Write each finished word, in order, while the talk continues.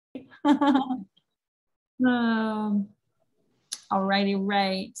Um, Alrighty,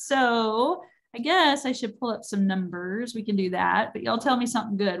 right. So I guess I should pull up some numbers. We can do that, but y'all tell me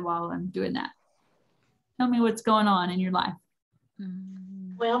something good while I'm doing that. Tell me what's going on in your life.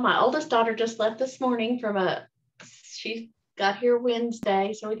 Well, my oldest daughter just left this morning she got here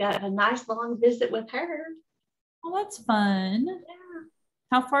Wednesday, so we got a nice long visit with her. Oh, that's fun. Yeah.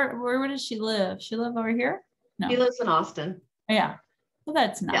 How far, where does she live? She live over here? No. She lives in Austin. Yeah. Well,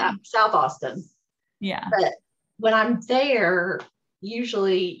 that's nice. Yeah, South Austin. Yeah. But when I'm there,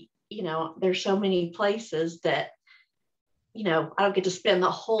 usually, there's so many places that, I don't get to spend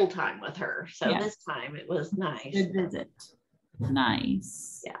the whole time with her. So This time it was nice. Good visit.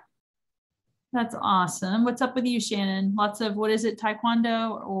 Nice. Yeah. That's awesome. What's up with you, Shannon? Lots of, what is it,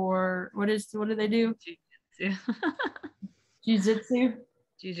 Taekwondo, or what do they do? Jiu-jitsu.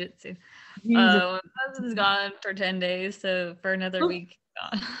 Jiu-jitsu. My husband's gone for 10 days, so for another week,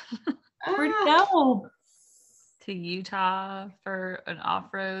 gone. Where'd you go? To Utah for an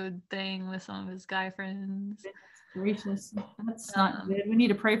off-road thing with some of his guy friends. Gracious. That's not good. We need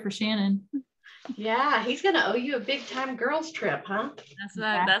to pray for Shannon. Yeah, he's gonna owe you a big time girls trip, huh?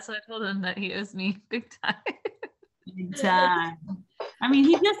 That's what I told him, that he owes me big time. Big time. I mean,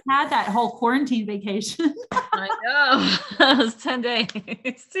 he just had that whole quarantine vacation. I know. That was 10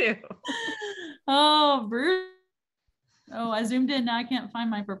 days too. Oh, brutal. Oh, I zoomed in. Now I can't find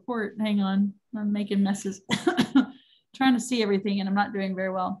my report. Hang on. I'm making messes. Trying to see everything and I'm not doing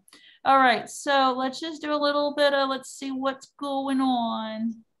very well. All right. So let's just do a little bit of, let's see what's going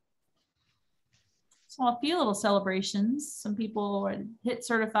on. So a few little celebrations. Some people were hit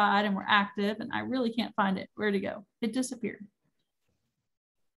certified and were active, and I really can't find it. Where'd it go? It disappeared.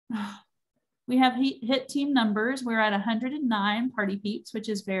 We have hit team numbers. We're at 109 party peeps, which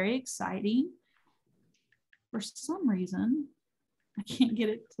is very exciting. For some reason, I can't get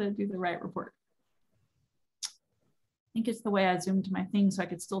it to do the right report. I think it's the way I zoomed to my thing so I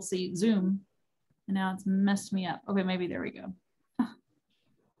could still see Zoom. And now it's messed me up. Okay, maybe there we go.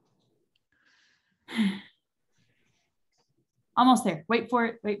 Almost there. Wait for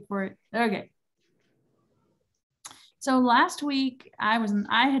it. Wait for it. Okay. So last week I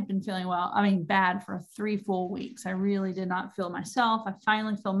had been feeling well. I mean, bad for 3 full weeks. I really did not feel myself. I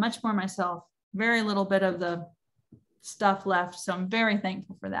finally feel much more myself. Very little bit of the stuff left. So I'm very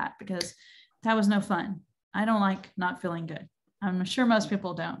thankful for that because that was no fun. I don't like not feeling good. I'm sure most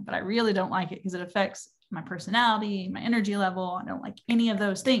people don't, but I really don't like it because it affects my personality, my energy level. I don't like any of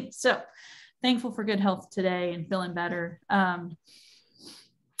those things. So thankful for good health today and feeling better.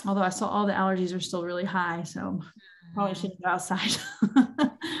 Although I saw all the allergies are still really high, so probably shouldn't go outside.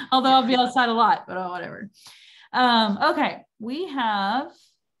 Although I'll be outside a lot, but whatever. Okay, we have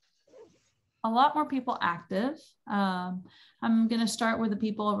a lot more people active. I'm going to start with the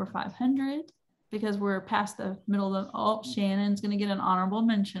people over 500 because we're past the middle of Shannon's going to get an honorable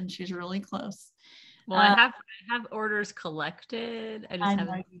mention. She's really close. Well, I have orders collected. I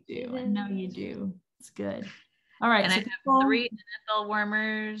know you do. I know you do. It's good. All right. And so I have 3 NFL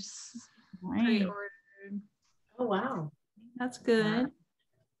warmers pre-ordered. Oh, wow. That's good.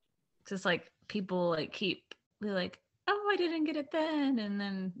 Just like people they're like, oh, I didn't get it then. And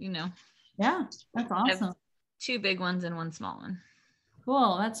then, Yeah, that's awesome. 2 big ones and 1 small one.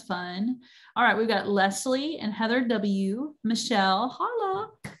 Cool. That's fun. All right. We've got Leslie and Heather W, Michelle, holla,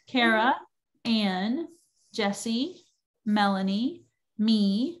 Kara, Anne, Jessie, Melanie,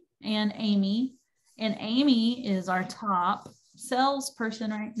 me, and Amy. And Amy is our top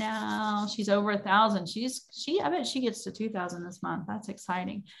salesperson right now. She's over 1,000. I bet she gets to 2,000 this month. That's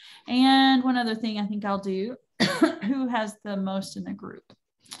exciting. And one other thing I think I'll do, who has the most in the group?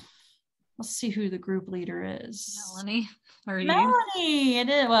 Let's see who the group leader is. Melanie. Or you? Melanie. It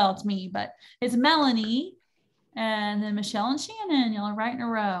is. Well, it's me, but it's Melanie. And then Michelle and Shannon. Y'all are right in a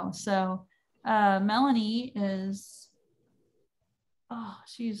row. So Melanie is,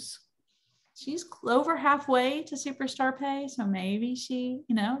 she's over halfway to superstar pay. So maybe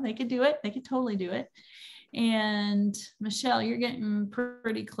they could do it. They could totally do it. And Michelle, you're getting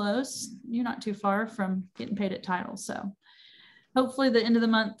pretty close. You're not too far from getting paid at title. So hopefully the end of the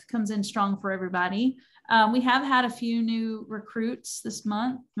month comes in strong for everybody. We have had a few new recruits this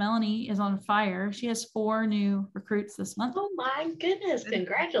month. Melanie is on fire. She has 4 new recruits this month. Oh my goodness.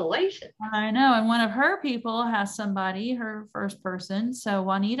 Congratulations. I know. And one of her people has somebody, her first person. So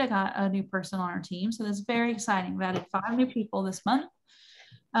Juanita got a new person on our team. So that's very exciting. We've added 5 new people this month.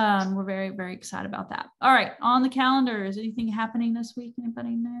 We're very, very excited about that. All right. On the calendar, is anything happening this week?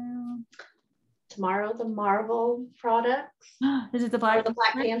 Anybody know? Tomorrow, the Marvel products. Is it the Black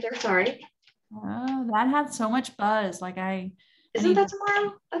Panther? Sorry. Oh, that had so much buzz. Like I Isn't that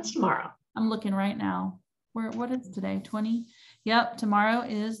tomorrow? That's tomorrow. I'm looking right now. What is today? 20? Yep, tomorrow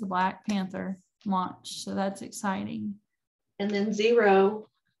is the Black Panther launch. So that's exciting. And then Zero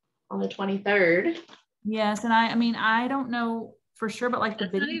on the 23rd. Yes, and I mean, I don't know for sure, but like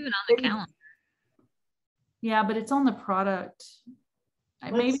That's not even on the calendar. Yeah, but it's on the product.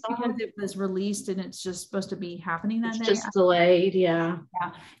 Maybe song? because it was released and it's just supposed to be happening that It's day. just delayed, yeah.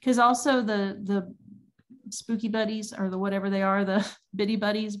 Yeah, because also the spooky buddies or the whatever they are, the bitty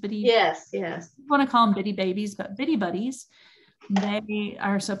buddies, Yes. I want to call them bitty babies, but bitty buddies, they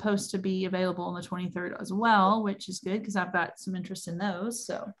are supposed to be available on the 23rd as well, which is good because I've got some interest in those.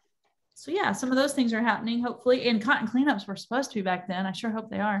 So yeah, some of those things are happening hopefully. And cotton cleanups were supposed to be back then. I sure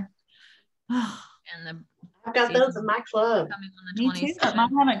hope they are. And I've got those in my club. Me too, but mine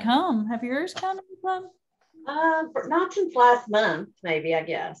haven't come. Have yours come? Not since last month, maybe, I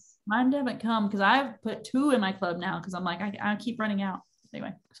guess. Mine haven't come because I've put 2 in my club now because I'm like, I keep running out.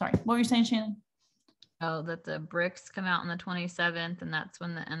 Anyway, sorry. What were you saying, Shannon? Oh, that the bricks come out on the 27th, and that's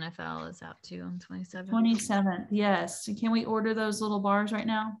when the NFL is out too on 27th. 27th, yes. Can we order those little bars right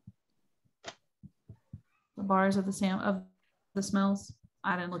now? The bars of the smells.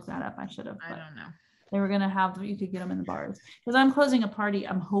 I didn't look that up. I should have. I don't know. They were gonna have, you could get them in the bars because I'm closing a party.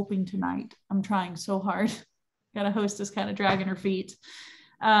 I'm hoping tonight. I'm trying so hard. Got a hostess kind of dragging her feet.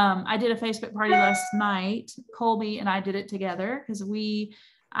 I did a Facebook party last night. Colby and I did it together because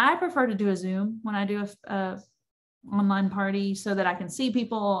I prefer to do a Zoom when I do a online party so that I can see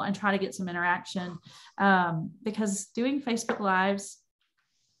people and try to get some interaction. Because doing Facebook Lives,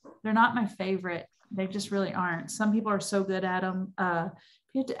 they're not my favorite. They just really aren't. Some people are so good at them.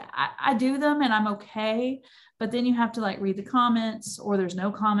 I do them and I'm okay, but then you have to like read the comments or there's no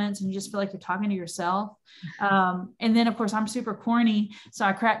comments and you just feel like you're talking to yourself. And then of course I'm super corny. So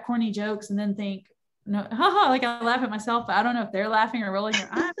I crack corny jokes and then think, no, like I laugh at myself, but I don't know if they're laughing or rolling their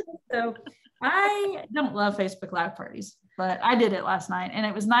eyes. So I don't love Facebook Live parties, but I did it last night and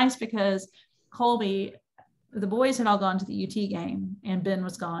it was nice because Colby, the boys had all gone to the UT game and Ben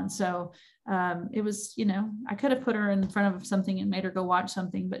was gone. So it was, I could have put her in front of something and made her go watch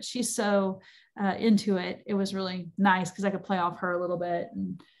something, but she's so into it. It was really nice because I could play off her a little bit.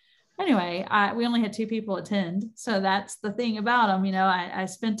 And anyway, we only had 2 people attend. So that's the thing about them. I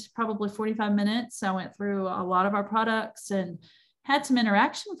spent probably 45 minutes. I went through a lot of our products and had some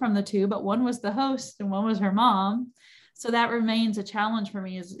interaction from the 2, but one was the host and one was her mom. So that remains a challenge for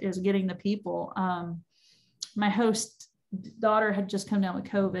me is getting the people. My host daughter had just come down with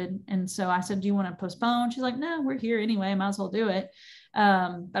COVID. And so I said, do you want to postpone? She's like, no, we're here anyway. Might as well do it.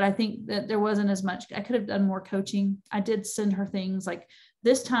 But I think that there wasn't as much, I could have done more coaching. I did send her things like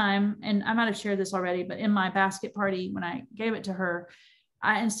this time, and I might've shared this already, but in my basket party, when I gave it to her,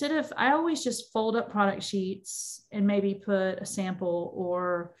 I always just fold up product sheets and maybe put a sample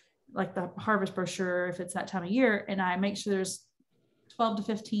or like the harvest brochure, if it's that time of year. And I make sure there's 12 to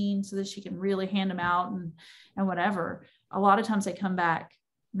 15 so that she can really hand them out and whatever. A lot of times they come back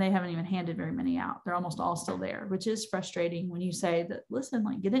and they haven't even handed very many out. They're almost all still there, which is frustrating when you say that, listen,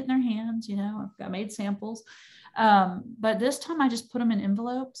 like get it in their hands, I made samples. But this time I just put them in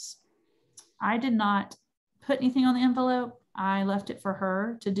envelopes. I did not put anything on the envelope. I left it for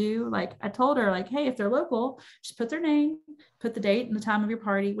her to do. Like I told her like, hey, if they're local, just put their name, put the date and the time of your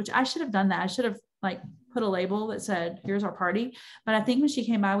party, which I should have done that. I should have like put a label that said, here's our party. But I think when she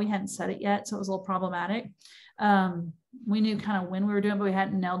came by, we hadn't set it yet. So it was a little problematic. We knew kind of when we were doing, but we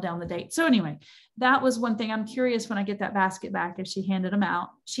hadn't nailed down the date. So anyway, that was one thing. I'm curious when I get that basket back, if she handed them out.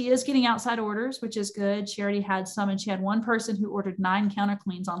 She is getting outside orders, which is good. She already had some, and she had one person who ordered 9 counter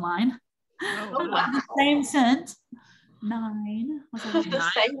cleans online. Oh, wow. The same scent. 9.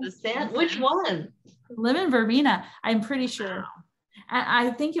 The same scent? Which one? Lemon verbena. I'm pretty sure.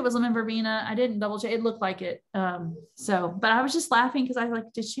 I think it was lemon verbena. I didn't double check. It looked like it. But I was just laughing because I was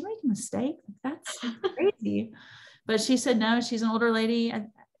like, did she make a mistake? That's crazy. But she said, no, she's an older lady. I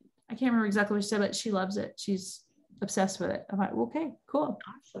can't remember exactly what she said, but she loves it. She's obsessed with it. I'm like, okay, cool.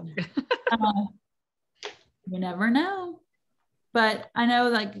 Awesome. You never know. But I know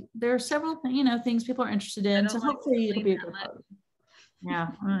like there are several things people are interested in. So hopefully it'll be a good one. Yeah.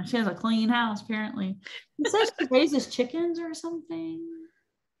 She has a clean house, apparently. It says she raises chickens or something.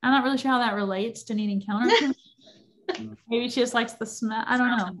 I'm not really sure how that relates to needing counter. Maybe she just likes the smell. I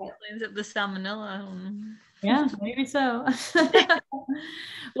don't know. Cleans up the salmonella. Yeah, maybe so.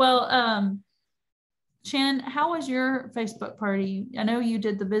 Well, Shannon, how was your Facebook party? I know you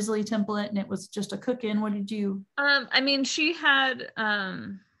did the Bisley template and it was just a cook-in. What did you? I mean, she had, let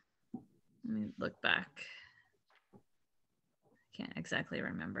me look back. I can't exactly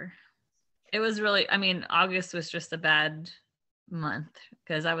remember. It was really, August was just a bad month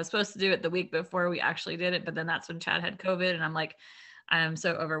because I was supposed to do it the week before we actually did it, but then that's when Chad had COVID, and I'm like, I'm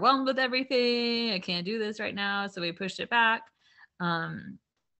so overwhelmed with everything. I can't do this right now. So we pushed it back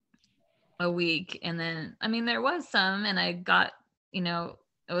a week. And then, I mean, there was some, and I got, it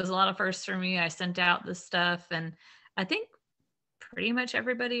was a lot of firsts for me. I sent out the stuff, and I think pretty much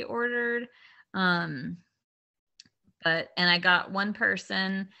everybody ordered. And I got one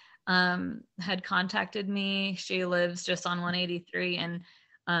person had contacted me. She lives just on 183, and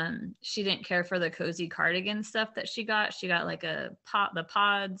she didn't care for the cozy cardigan stuff that she got. She got like the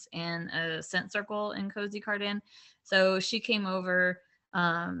pods and a scent circle in cozy cardigan. So she came over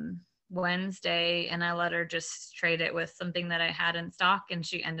Wednesday, and I let her just trade it with something that I had in stock, and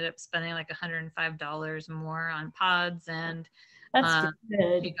she ended up spending like $105 more on pods. And That's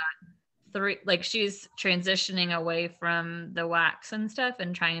good. she got 3, like she's transitioning away from the wax and stuff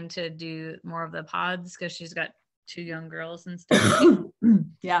and trying to do more of the pods because she's got 2 young girls and stuff.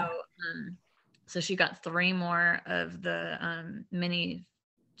 Yeah. So she got 3 more of the mini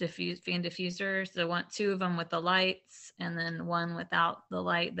fan diffusers. So 2 of them with the lights, and then 1 without the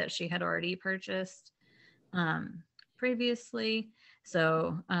light that she had already purchased previously.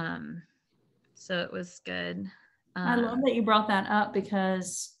 So it was good. I love that you brought that up,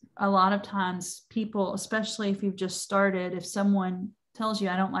 because a lot of times people, especially if you've just started, if someone tells you,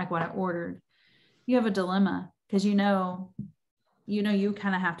 I don't like what I ordered, you have a dilemma, because you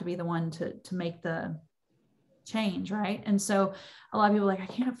kind of have to be the one to make the change, right? And so a lot of people are like, I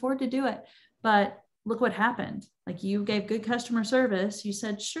can't afford to do it. But look what happened. Like, you gave good customer service. You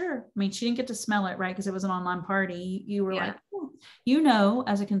said, sure. I mean, she didn't get to smell it, right? Because it was an online party. You were like,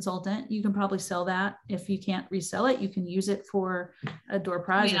 as a consultant, you can probably sell that. If you can't resell it, you can use it for a door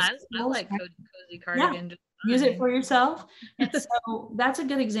prize. I like cozy cardigan. Yeah. Use it for yourself. And so that's a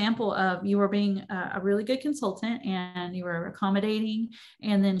good example of you were being a really good consultant, and you were accommodating,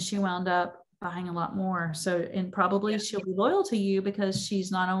 and then she wound up buying a lot more. So, and probably she'll be loyal to you because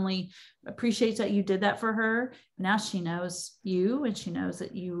she's not only appreciates that you did that for her, but now she knows you, and she knows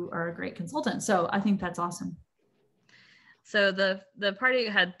that you are a great consultant. So I think that's awesome. So the party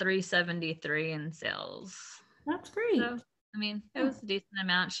had 373 in sales. That's great. So, I mean, it was a decent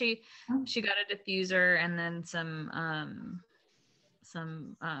amount. She got a diffuser and then some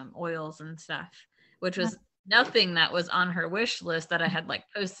oils and stuff, which was nothing that was on her wish list that I had like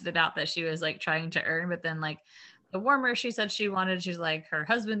posted it out that she was like trying to earn. But then like the warmer she said she wanted, she's like, her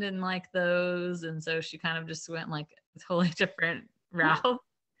husband didn't like those, and so she kind of just went like a totally different route. At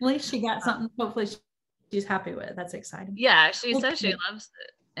least she got something hopefully she's happy with. That's exciting. Yeah, she says she loves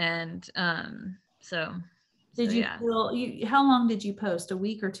it. And did you feel how long did you post? A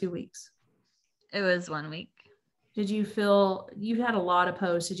week or 2 weeks? It was 1 week. Did you feel you had a lot of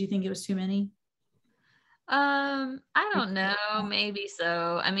posts? Did you think it was too many? I don't know, maybe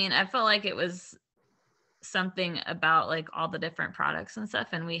so. I mean, I felt like it was something about like all the different products and stuff,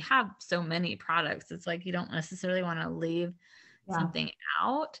 and we have so many products. It's like you don't necessarily want to leave something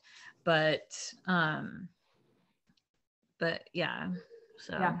out, but yeah.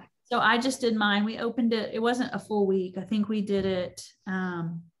 So I just did mine. We opened it. It wasn't a full week. I think we did it.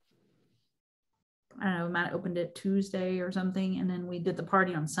 I don't know, we might have opened it Tuesday or something. And then we did the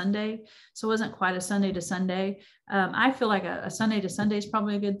party on Sunday. So it wasn't quite a Sunday to Sunday. I feel like a Sunday to Sunday is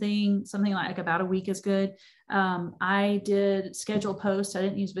probably a good thing. Something like about a week is good. I did schedule posts. I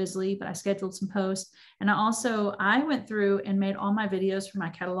didn't use Visly, but I scheduled some posts. And I went through and made all my videos for my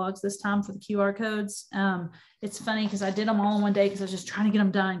catalogs this time for the QR codes. It's funny because I did them all in one day because I was just trying to get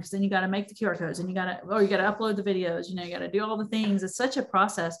them done. Because then you got to make the QR codes and you got to upload the videos. You got to do all the things. It's such a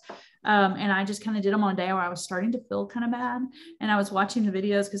process. And I just kind of did them on a day where I was starting to feel kind of bad. And I was watching the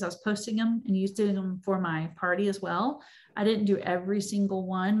videos because I was posting them and using them for my party as well. I didn't do every single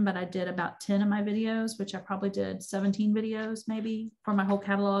one, but I did about 10 of my videos, which I probably did 17 videos maybe for my whole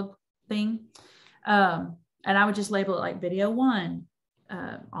catalog thing. And I would just label it like video 1,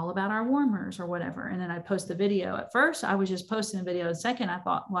 all about our warmers or whatever. And then I'd post the video. At first, I was just posting a video. Second, I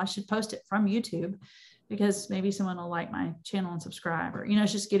thought, well, I should post it from YouTube because maybe someone will like my channel and subscribe, or,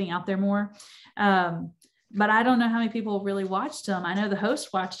 it's just getting out there more. But I don't know how many people really watched them. I know the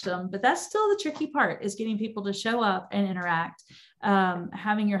host watched them, but that's still the tricky part, is getting people to show up and interact.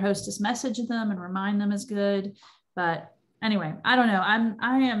 Having your hostess message them and remind them is good. But anyway, I don't know.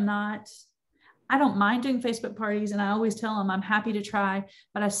 I don't mind doing Facebook parties, and I always tell them I'm happy to try,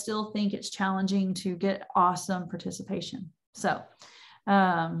 but I still think it's challenging to get awesome participation. So,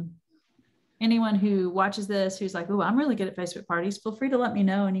 anyone who watches this, who's like, oh, I'm really good at Facebook parties, feel free to let me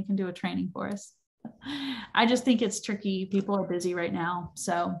know and you can do a training for us. I just think it's tricky. People are busy right now.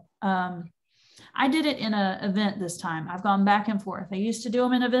 So I did it in an event this time. I've gone back and forth. I used to do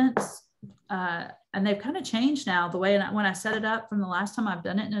them in events, and they've kind of changed now the way, when I set it up from the last time I've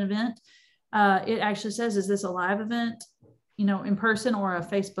done it in an event, it actually says, is this a live event, in person, or a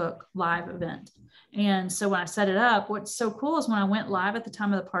Facebook live event? And so when I set it up, what's so cool is when I went live at the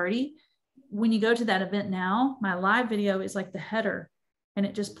time of the party, when you go to that event now, my live video is like the header and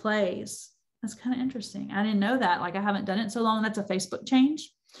it just plays. That's kind of interesting. I didn't know that. Like, I haven't done it in so long. That's a Facebook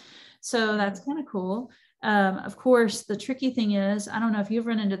change. So that's kind of cool. Of course, the tricky thing is, I don't know if you've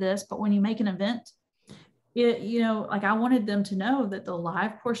run into this, but when you make an event, like I wanted them to know that the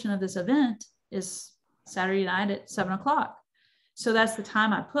live portion of this event is Saturday night at 7:00. So that's the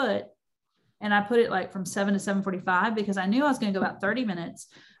time I put. And I put it like from 7 to 7:45 because I knew I was going to go about 30 minutes.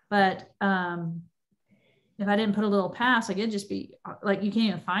 But if I didn't put a little past, like, it'd just be like, you can't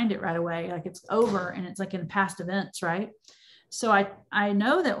even find it right away. Like, it's over and it's like in past events, right? So I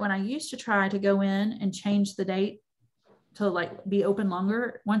know that when I used to try to go in and change the date to like be open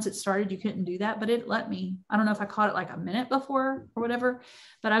longer, once it started, you couldn't do that, but it let me. I don't know if I caught it like a minute before or whatever,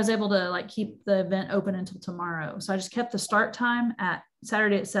 but I was able to like keep the event open until tomorrow. So I just kept the start time at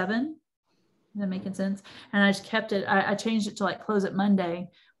Saturday at 7. Is that making sense? And I just kept it. I changed it to like close it Monday,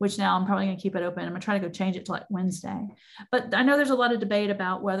 which now I'm probably going to keep it open. I'm going to try to go change it to like Wednesday. But I know there's a lot of debate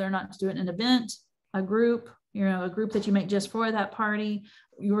about whether or not to do it in an event, a group, a group that you make just for that party,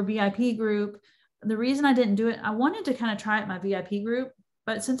 your VIP group. The reason I didn't do it, I wanted to kind of try it in my VIP group,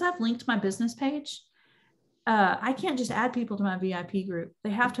 but since I've linked my business page, I can't just add people to my VIP group. They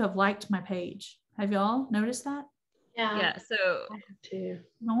have to have liked my page. Have y'all noticed that? Yeah. So I have to.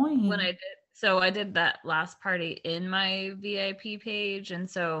 Annoying. When I did that last party in my VIP page. And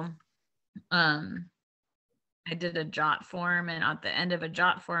so I did a jot form, and at the end of a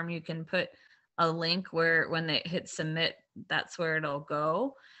jot form, you can put a link where when they hit submit, that's where it'll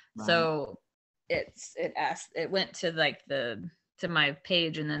go. Right. So it went to like to my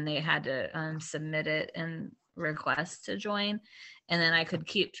page, and then they had to submit it and request to join. And then I could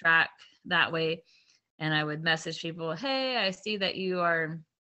keep track that way. And I would message people, hey, I see that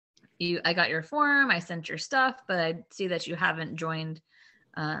I got your form, I sent your stuff, but I see that you haven't joined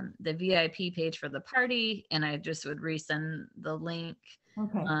the VIP page for the party. And I just would resend the link.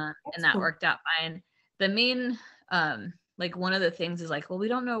 Okay. And that worked out fine. The main, like, one of the things is like, well, they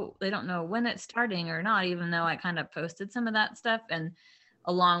don't know when it's starting or not, even though I kind of posted some of that stuff. And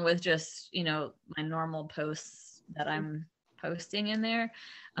along with just, my normal posts that I'm posting in there.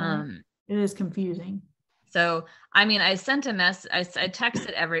 It is confusing. So, I mean, I sent a mess. I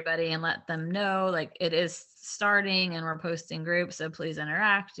texted everybody and let them know, like, it is starting and we're posting groups, so please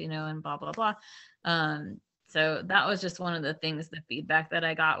interact, and blah, blah, blah. So that was just one of the things, the feedback that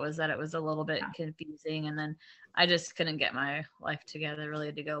I got was that it was a little bit confusing. And then I just couldn't get my life together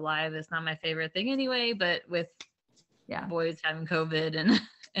really to go live. It's not my favorite thing anyway, but with boys having COVID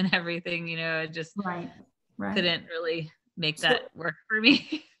and everything, I just couldn't really make that work for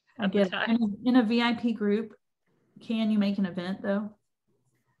me. I get it. In a VIP group, can you make an event though?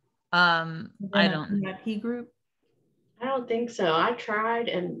 I don't. VIP group? I don't think so. I tried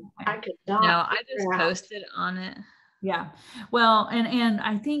and I could not. No, I just posted on it. Yeah. Well, and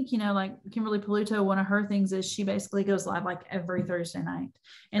I think, like Kimberly Paluto, one of her things is she basically goes live like every Thursday night.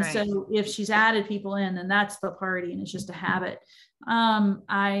 And so if she's added people in, then that's the party and it's just a habit.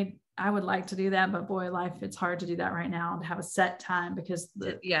 I would like to do that, but boy, it's hard to do that right now, to have a set time because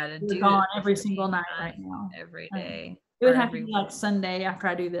to do gone every single night right now. Every day. It would have to be like Sunday after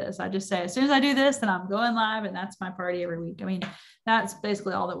I do this. I just say, as soon as I do this, then I'm going live and that's my party every week. I mean, that's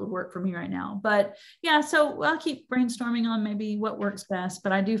basically all that would work for me right now. But yeah, so I'll keep brainstorming on maybe what works best,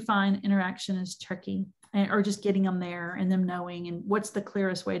 but I do find interaction is tricky, or just getting them there and them knowing and what's the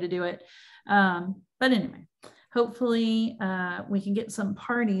clearest way to do it. But anyway, hopefully we can get some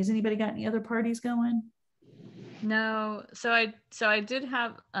parties. Anybody got any other parties going? No. So I did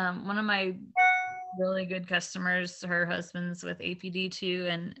have one of my really good customers, her husband's with APD too,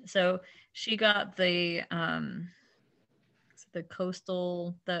 and so she got the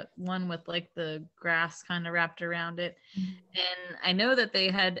coastal, the one with like the grass kind of wrapped around it. And I know that they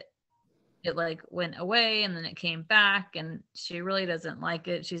had it like went away and then it came back, and she really doesn't like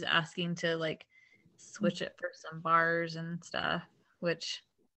it. She's asking to like switch it for some bars and stuff, which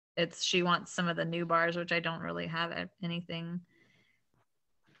she wants some of the new bars, which I don't really have anything,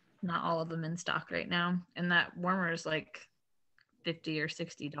 not all of them in stock right now. And that warmer is like $50 or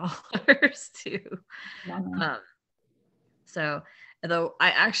 $60 too. So though I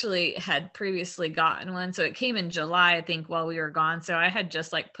actually had previously gotten one, so it came in July, I think, while we were gone. So I had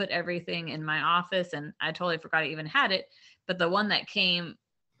just like put everything in my office and I totally forgot I even had it. But the one that came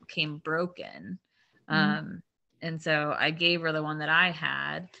came broken. And so I gave her the one that I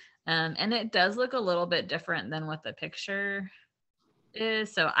had. And it does look a little bit different than what the picture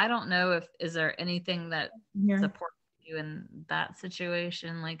is. So I don't know is there anything that supports you in that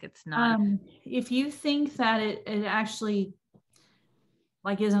situation? Like it's not. If you think that it actually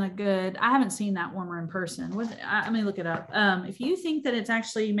like isn't a good, I haven't seen that warmer in person. I mean, look it up. If you think that it's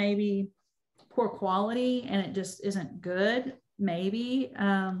actually maybe poor quality and it just isn't good, maybe.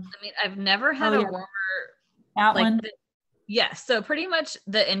 I mean, I've never had a warmer that like one. Yes. So pretty much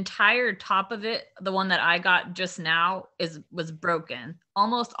the entire top of it, the one that I got just now was broken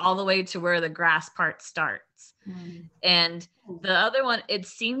almost all the way to where the grass part starts. And the other one, it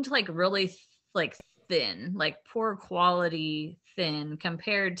seemed like really like thin, like poor quality thin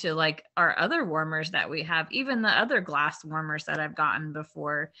compared to like our other warmers that we have, even the other glass warmers that I've gotten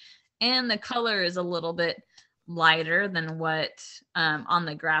before. And the color is a little bit lighter than what on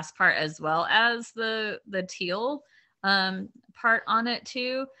the grass part, as well as the teal part on it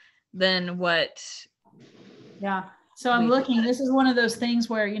too, than what. Yeah. So I'm looking, this is one of those things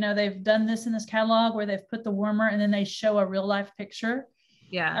where, you know, they've done this in this catalog where they've put the warmer and then they show a real life picture.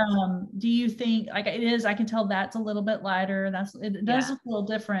 Yeah. Do you think like it is, I can tell that's a little bit lighter. It does look a little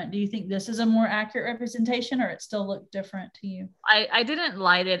different. Do you think this is a more accurate representation or it still looked different to you? I didn't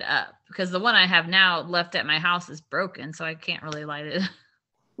light it up because the one I have now left at my house is broken. So I can't really light it.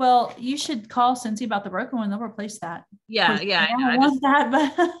 Well, you should call Cincy about the broken one. They'll replace that. Yeah. Yeah. I want that,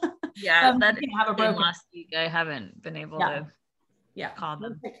 but yeah, that have a broken last week. I haven't been able to call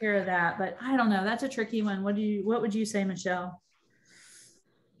them. We'll take care of that. But I don't know. That's a tricky one. What would you say, Michelle?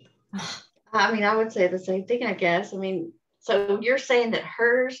 I mean, I would say the same thing, I guess. I mean, so you're saying that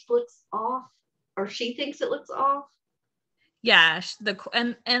hers looks off, or she thinks it looks off? Yeah,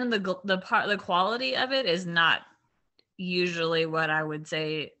 the quality of it is not usually what I would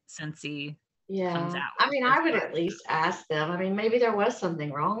say Cincy comes out with. I mean, I would at least ask them. I mean, maybe there was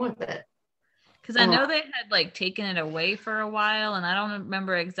something wrong with it. Because I know they had like taken it away for a while, and I don't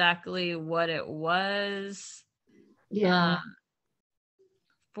remember exactly what it was. Yeah.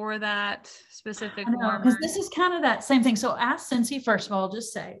 For that specific warmer. Because this is kind of that same thing. So ask Cincy, first of all,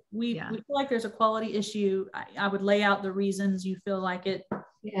 just say, we feel like there's a quality issue. I would lay out the reasons you feel like it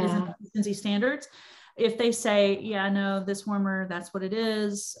isn't Cincy standards. If they say, yeah, no, this warmer, that's what it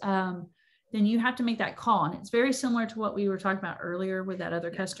is, then you have to make that call. And it's very similar to what we were talking about earlier with that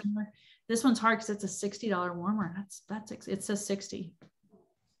other customer. This one's hard because it's a $60 warmer. It says 60.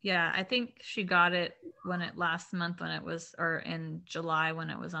 Yeah, I think she got it last month when it was, or in July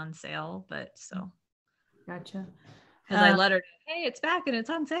when it was on sale. But so, gotcha. Because I let her, hey, it's back and it's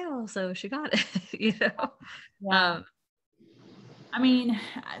on sale, so she got it. You know. Yeah. I mean,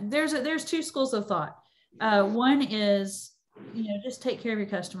 there's two schools of thought. One is, you know, just take care of your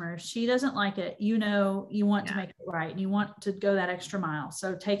customers. She doesn't like it. You know, you want to make it right, and you want to go that extra mile.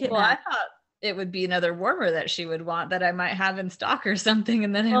 So take it back. I thought it would be another warmer that she would want that I might have in stock or something,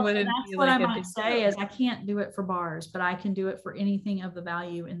 and then it wouldn't. That's what I might say is I can't do it for bars, but I can do it for anything of the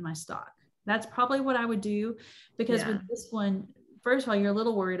value in my stock. That's probably what I would do, because with this one, first of all, you're a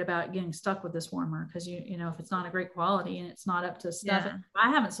little worried about getting stuck with this warmer because you know if it's not a great quality and it's not up to stuff. Yeah.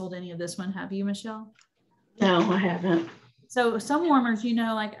 I haven't sold any of this one. Have you, Michelle? No, I haven't. So some warmers, you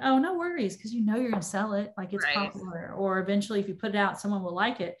know, like, oh, no worries, because you know you're going to sell it, like it's popular, or eventually if you put it out, someone will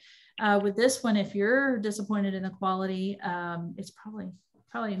like it. With this one, if you're disappointed in the quality, it's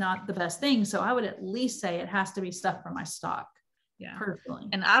probably not the best thing. So I would at least say it has to be stuff from my stock. Yeah, personally.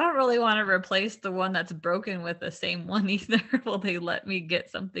 And I don't really want to replace the one that's broken with the same one either. Will they let me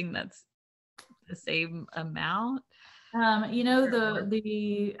get something that's the same amount? You know,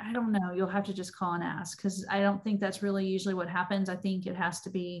 the I don't know. You'll have to just call and ask, because I don't think that's really usually what happens. I think it has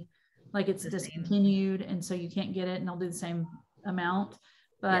to be like it's discontinued, and so you can't get it, and they'll do the same amount.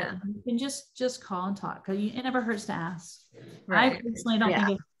 But you can just call and talk, because it never hurts to ask. Right. I personally don't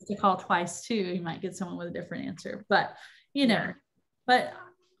think it's to call twice too. You might get someone with a different answer, but you know, but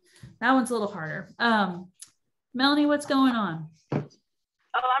that one's a little harder. Melanie, what's going on?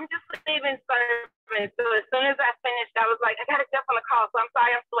 Oh, I'm just leaving service. So as soon as I finished, I was like, I gotta jump on the call. So I'm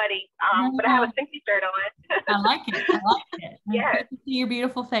sorry I'm sweaty. But I have a Cincy shirt on. I like it. Yes. Good to see your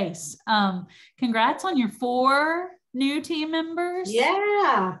beautiful face. Congrats on your 4 new team members.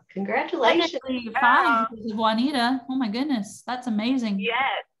 Yeah, congratulations. 5 because of Juanita. Oh my goodness, that's amazing.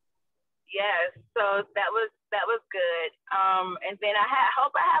 Yes. So that was good. And then I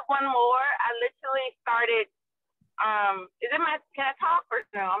hope I have one more. I literally started. Can I talk or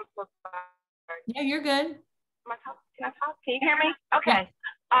no? I'm so sorry. Yeah, you're good. Can I talk? Can you hear me? Okay.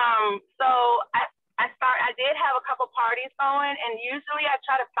 Yeah. So I I did have a couple parties going, and usually I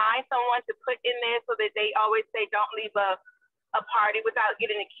try to find someone to put in there so that they always say don't leave a party without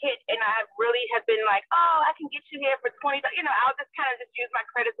getting a kit. And I really have been like, oh, I can get you here for $20. I'll just kind of just use my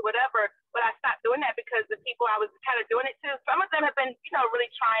credits or whatever. But I stopped doing that because the people I was kind of doing it to, some of them have been, really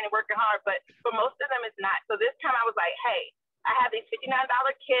trying and working hard, but for most of them it's not. So this time I was like, hey, I have these $59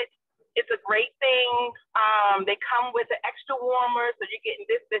 kits. It's a great thing. They come with an extra warmer, so you're getting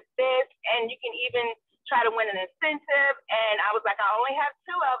this, and you can even try to win an incentive. And I was like, I only have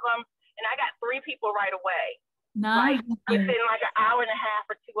 2 of them, and I got 3 people right away. Nice. Like within like an hour and a half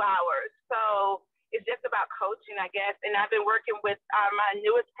or 2 hours. So it's just about coaching, I guess. And I've been working with my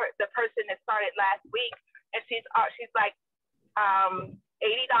newest the person that started last week, and she's like $80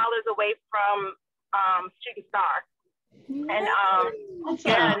 away from Street Star. And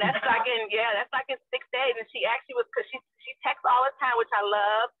and that's like in 6 days. And she actually was, because she texts all the time, which I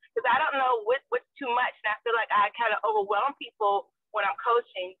love, because I don't know what's too much, and I feel like I kind of overwhelm people when I'm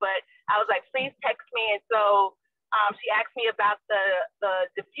coaching. But I was like, please text me. And so she asked me about the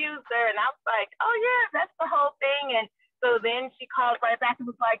diffuser, and I was like, oh yeah, that's the whole thing. And so then she called right back and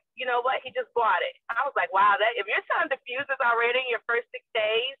was like, you know what, he just bought it. I was like, wow, that if you're selling diffusers already in your first 6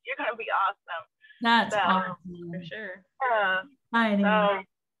 days, you're gonna be awesome. That's awesome for sure. I know.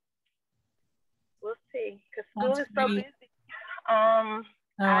 We'll see, because school is so great. busy.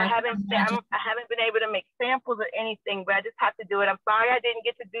 I haven't been able to make samples or anything, but I just have to do it. I'm sorry I didn't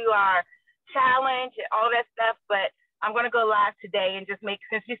get to do our challenge and all that stuff, but I'm gonna go live today and just make,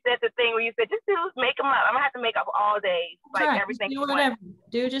 since you said the thing where you said just make them up, I'm gonna have to make up all day, like right. Everything. Just do whatever.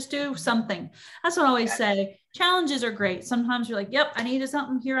 Just do something. That's what I always say. Challenges are great. Sometimes you're like, yep, I needed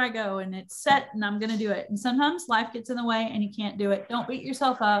something, here I go, and it's set and I'm gonna do it. And sometimes life gets in the way and you can't do it. Don't beat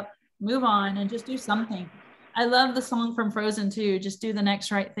yourself up, move on and just do something. I love the song from Frozen too, just do the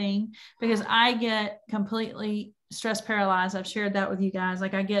next right thing, because I get completely stress paralyzed. I've shared that with you guys.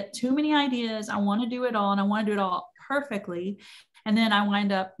 Like I get too many ideas. I want to do it all and I want to do it all perfectly. And then I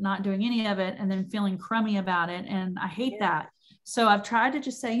wind up not doing any of it and then feeling crummy about it. And I hate that. So I've tried to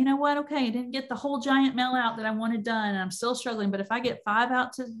just say, you know what? Okay, I didn't get the whole giant mail out that I wanted done and I'm still struggling. But if I get 5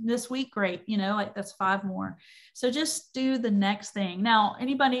 out to this week, great. Like that's 5 more. So just do the next thing. Now,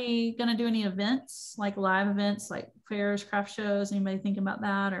 anybody going to do any events, like live events, like fairs, craft shows? Anybody thinking about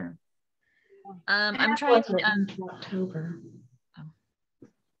that? Or I'm trying to October.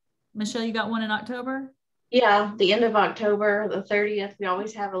 Michelle, you got one in October? Yeah, the end of October, the 30th. We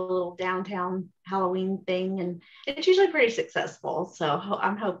always have a little downtown Halloween thing, and it's usually pretty successful. So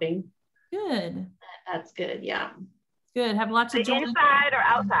I'm hoping. Good. That's good. Yeah. Good. Have lots of joy. Inside or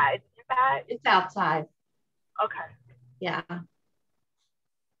outside? Inside? It's outside. Okay. Yeah.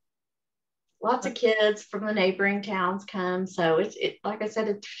 Lots of kids from the neighboring towns come. So it's like I said,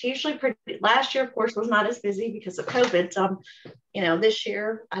 it's usually pretty. Last year, of course, was not as busy because of COVID. So, this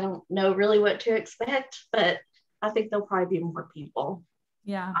year, I don't know really what to expect, but I think there'll probably be more people.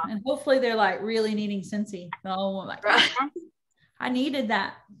 Yeah. And hopefully they're like really needing Scentsy. Oh, like, right. I needed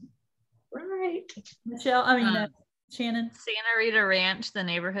that. Right. Michelle, Shannon. Santa Rita Ranch, the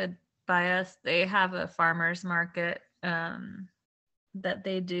neighborhood by us, they have a farmer's market that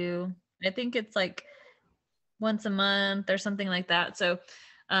they do. I think it's like once a month or something like that. So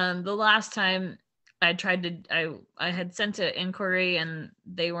the last time I tried to, I had sent an inquiry and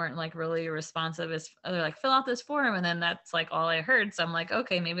they weren't like really responsive. They're like, fill out this form. And then that's like all I heard. So I'm like,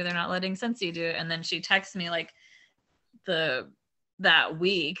 okay, maybe they're not letting Scentsy do it. And then she texted me like that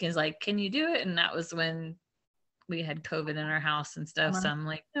week is like, can you do it? And that was when we had COVID in our house and stuff. So I'm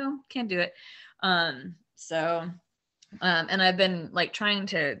like, no, can't do it. And I've been like trying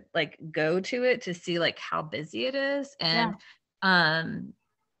to like go to it to see like how busy it is. And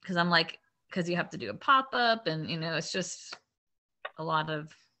because I'm like, because you have to do a pop-up and it's just a lot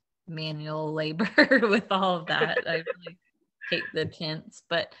of manual labor with all of that. I really hate the tents,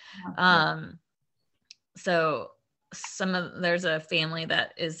 but so there's a family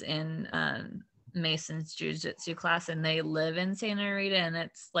that is in Mason's jiu-jitsu class and they live in Santa Rita, and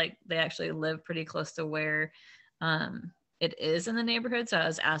it's like they actually live pretty close to where it is in the neighborhood. So I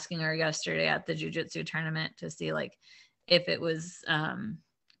was asking her yesterday at the jiu-jitsu tournament to see like if it was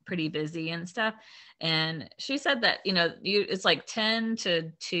pretty busy and stuff. And she said that, it's like 10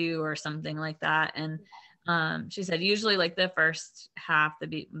 to 2 or something like that. And she said usually like the first half,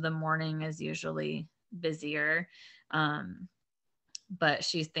 the morning is usually busier. But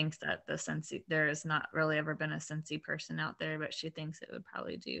she thinks that there has not really ever been a Scentsy person out there, but she thinks it would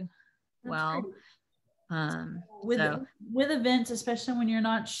probably do well. With events, especially when you're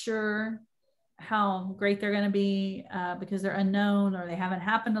not sure how great they're going to be because they're unknown or they haven't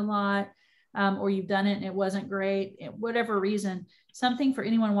happened a lot, or you've done it and it wasn't great, whatever reason, something for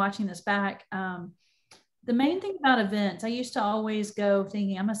anyone watching this back. The main thing about events, I used to always go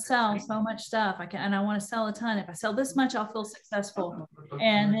thinking, I'm going to sell so much stuff. And I want to sell a ton. If I sell this much, I'll feel successful.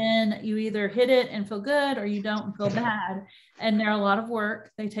 And then you either hit it and feel good, or you don't and feel bad. And they're a lot of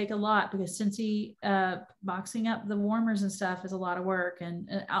work. They take a lot, because Cincy, boxing up the warmers and stuff is a lot of work. And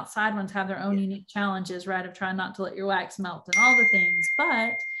outside ones have their own unique challenges, right? Of trying not to let your wax melt and all the things.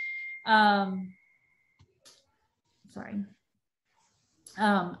 But, sorry.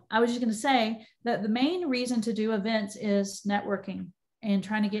 I was just going to say that the main reason to do events is networking and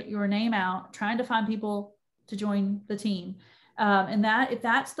trying to get your name out, trying to find people to join the team. And that, if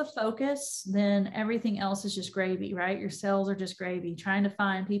that's the focus, then everything else is just gravy, right? Your sales are just gravy, trying to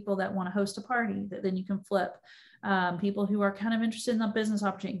find people that want to host a party that then you can flip. People who are kind of interested in the business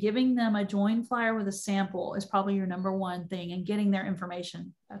opportunity, giving them a join flyer with a sample is probably your number one thing, and getting their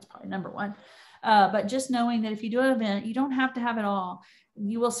information. That's probably number one. But just knowing that if you do an event, you don't have to have it all.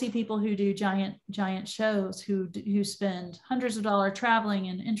 You will see people who do giant shows who spend hundreds of dollars traveling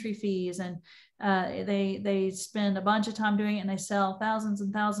and entry fees, and they spend a bunch of time doing it, and they sell thousands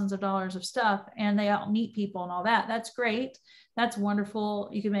and thousands of dollars of stuff, and they out meet people and all that. That's great. That's wonderful.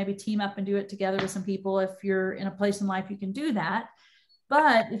 You can maybe team up and do it together with some people. If you're in a place in life, you can do that.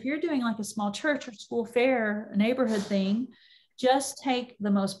 But if you're doing like a small church or school fair, a neighborhood thing, just take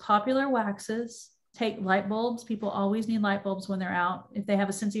the most popular waxes. Take light bulbs. People always need light bulbs when they're out. If they have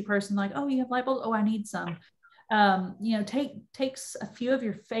a Cincy person, like, oh, you have light bulbs? Oh, I need some. Takes a few of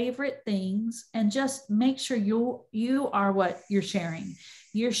your favorite things, and just make sure you are what you're sharing.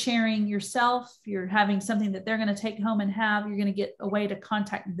 You're sharing yourself. You're having something that they're going to take home and have. You're going to get a way to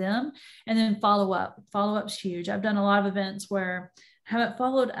contact them, and then follow up. Follow up's huge. I've done a lot of events where I haven't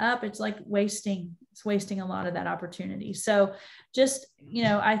followed up. It's like wasting a lot of that opportunity. So just,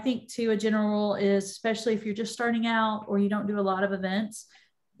 I think too, a general rule is, especially if you're just starting out or you don't do a lot of events,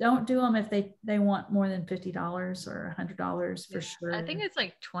 don't do them if they want more than $50 or $100 for sure. I think it's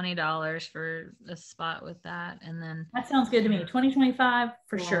like $20 for a spot with that. And then that sounds good to me. 2025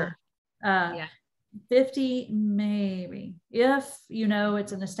 for sure. 50 maybe, if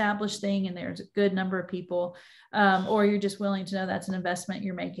it's an established thing and there's a good number of people, or you're just willing to know that's an investment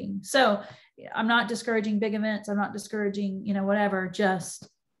you're making. So I'm not discouraging big events. I'm not discouraging, whatever. Just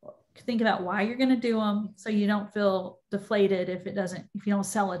think about why you're going to do them, so you don't feel deflated if you don't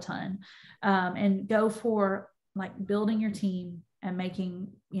sell a ton, and go for like building your team and making,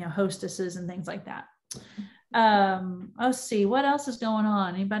 hostesses and things like that. Let's see what else is going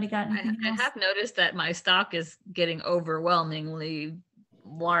on. Anybody got anything else? I have noticed that my stock is getting overwhelmingly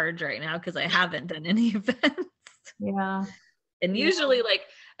large right now, because I haven't done any events. Yeah. And usually, like,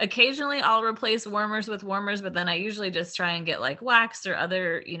 occasionally I'll replace warmers with warmers, but then I usually just try and get like wax or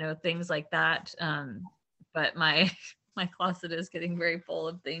other, things like that. But my closet is getting very full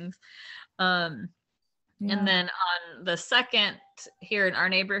of things. And then on the 2nd here in our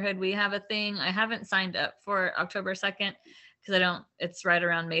neighborhood, we have a thing. I haven't signed up for October 2nd because it's right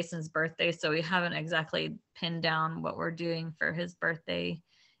around Mason's birthday. So we haven't exactly pinned down what we're doing for his birthday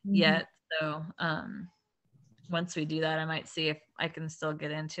yet. So once we do that, I might see if I can still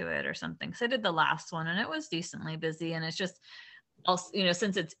get into it or something. So I did the last one and it was decently busy. And it's just also,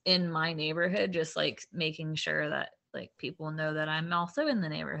 since it's in my neighborhood, just like making sure that like people know that I'm also in the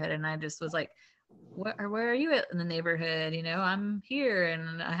neighborhood. And I just was like, where are you in the neighborhood? I'm here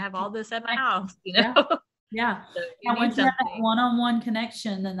and I have all this at my house, Yeah. So and once you have that one-on-one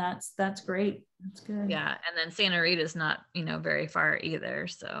connection, then that's great. That's good. Yeah. And then Santa Rita's not, very far either.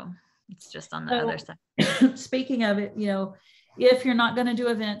 So it's just on the other side. Speaking of it, if you're not going to do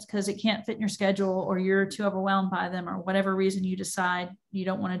events because it can't fit in your schedule, or you're too overwhelmed by them, or whatever reason you decide you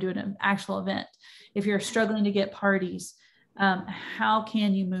don't want to do an actual event, if you're struggling to get parties, how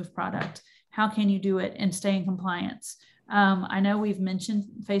can you move product? How can you do it and stay in compliance? I know we've mentioned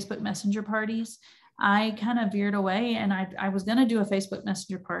Facebook Messenger parties. I kind of veered away, and I was going to do a Facebook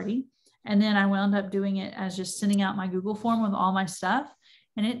Messenger party. And then I wound up doing it as just sending out my Google form with all my stuff.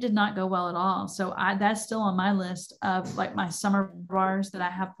 And it did not go well at all. So that's still on my list of like my summer bars that I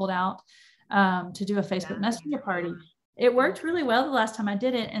have pulled out to do a Facebook Messenger party. It worked really well the last time I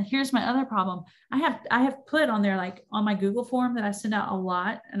did it. And here's my other problem. I have put on there, like on my Google form that I send out a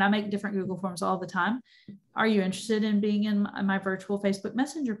lot, and I make different Google forms all the time. Are you interested in being in my virtual Facebook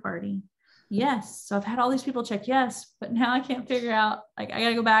Messenger party? Yes. So I've had all these people check yes, but now I can't figure out, like, I got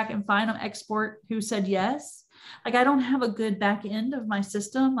to go back and find them export who said yes. Like, I don't have a good back end of my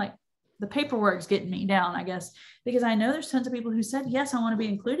system. Like, the paperwork's getting me down, I guess, because I know there's tons of people who said, yes, I want to be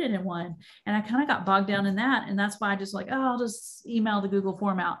included in one. And I kind of got bogged down in that. And that's why I just like, oh, I'll just email the Google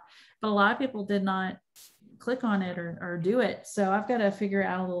form out. but a lot of people did not click on it or do it. So I've got to figure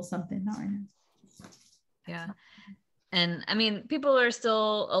out a little something. Not right now. Yeah. And I mean, people are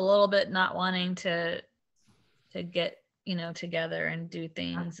still a little bit not wanting to get, together and do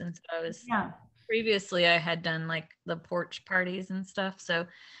things. And so previously I had done like the porch parties and stuff. So I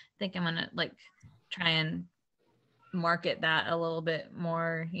think I'm going to like try and market that a little bit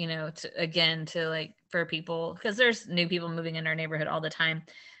more, to like for people, because there's new people moving in our neighborhood all the time.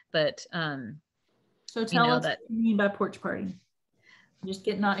 But so tell us what you mean by porch party. Just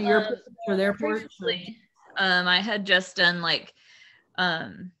getting out your porch or their porch. I had just done like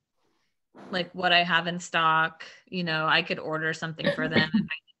what I have in stock. I could order something for them. If I didn't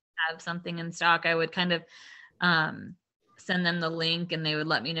have something in stock, I would kind of send them the link, and they would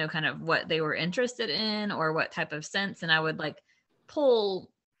let me know kind of what they were interested in or what type of scents, and I would like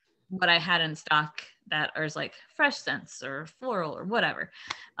pull what I had in stock that is like fresh scents or floral or whatever,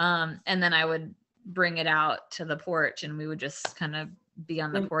 and then I would bring it out to the porch, and we would just kind of be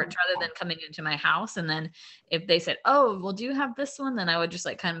on the porch rather than coming into my house. And then if they said, oh, well, do you have this one, then I would just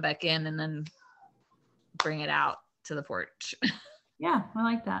like come back in and then bring it out to the porch. Yeah, I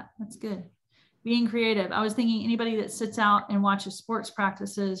like that. That's good. Being creative. I was thinking anybody that sits out and watches sports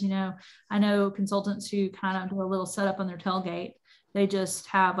practices, I know consultants who kind of do a little setup on their tailgate. They just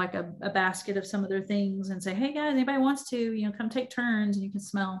have like a basket of some of their things and say, hey guys, anybody wants to, come take turns, and you can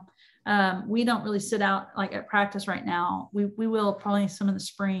smell. We don't really sit out like at practice right now. We will probably some in the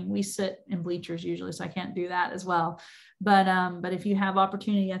spring. We sit in bleachers usually, so I can't do that as well. But if you have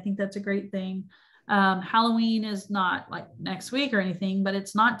opportunity, I think that's a great thing. Halloween is not like next week or anything, but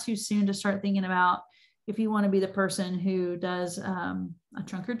it's not too soon to start thinking about if you want to be the person who does a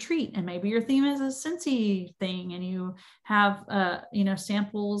trunk or treat, and maybe your theme is a Scentsy thing, and you have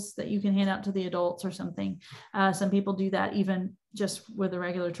samples that you can hand out to the adults or something. Some people do that even just with a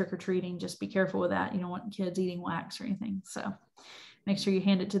regular trick or treating. Just be careful with that. You don't want kids eating wax or anything. So make sure you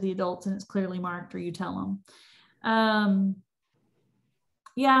hand it to the adults and it's clearly marked, or you tell them.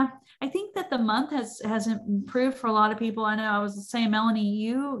 Yeah, I think that the month has improved for a lot of people. I know I was saying, Melanie,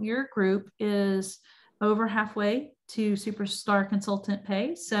 your group is over halfway to superstar consultant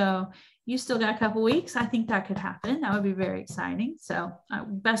pay. So you still got a couple weeks. I think that could happen. That would be very exciting. So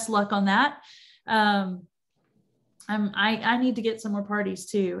best luck on that. I need to get some more parties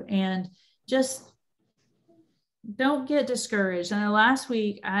too, and just don't get discouraged. I know last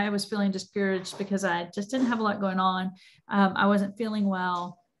week I was feeling discouraged because I just didn't have a lot going on. I wasn't feeling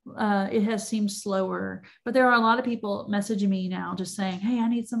well. It has seemed slower, but there are a lot of people messaging me now just saying, hey, I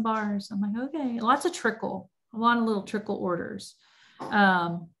need some bars. I'm like, okay, a lot of little trickle orders.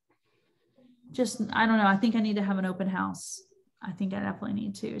 I don't know. I think I need to have an open house. I think I definitely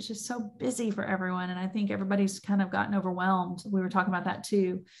need to. It's just so busy for everyone. And I think everybody's kind of gotten overwhelmed. We were talking about that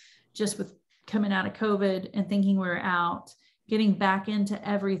too, just with coming out of COVID and thinking we were out, getting back into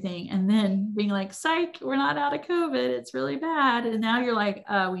everything, and then being like, psych, we're not out of COVID. It's really bad. And now you're like,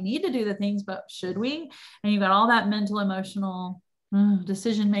 we need to do the things, but should we? And you've got all that mental, emotional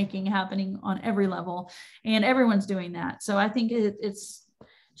decision-making happening on every level, and everyone's doing that. So I think it's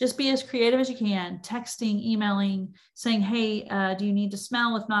just be as creative as you can, texting, emailing, saying, hey, do you need to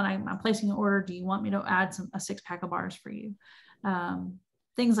smell? If not, I'm placing an order. Do you want me to add a 6-pack of bars for you?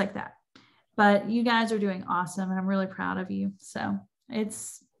 Things like that. But you guys are doing awesome, and I'm really proud of you. So I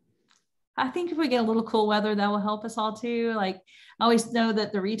think if we get a little cool weather, that will help us all too. Like, I always know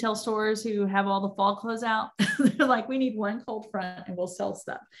that the retail stores who have all the fall clothes out, they're like, we need one cold front and we'll sell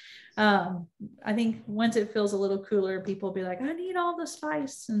stuff. I think once it feels a little cooler, people will be like, I need all the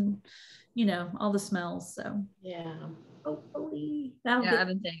spice and, all the smells. So yeah. Hopefully I've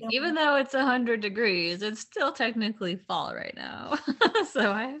been saying, even though it's 100 degrees, it's still technically fall right now.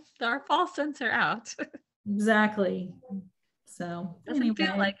 So our fall scents are out. Exactly. So doesn't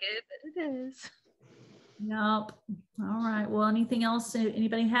feel like it, but it is. Yep. All right. Well, anything else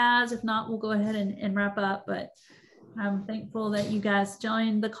anybody has? If not, we'll go ahead and wrap up. But I'm thankful that you guys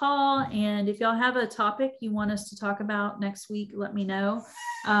joined the call. And if y'all have a topic you want us to talk about next week, let me know.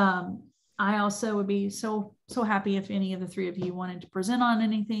 I also would be so happy if any of the three of you wanted to present on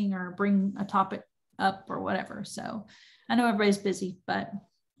anything or bring a topic up or whatever. So I know everybody's busy, but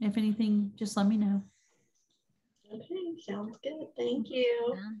if anything, just let me know. Okay, sounds good. Thank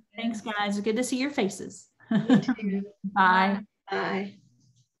you. Thanks, guys. Good to see your faces. You too. Bye. Bye.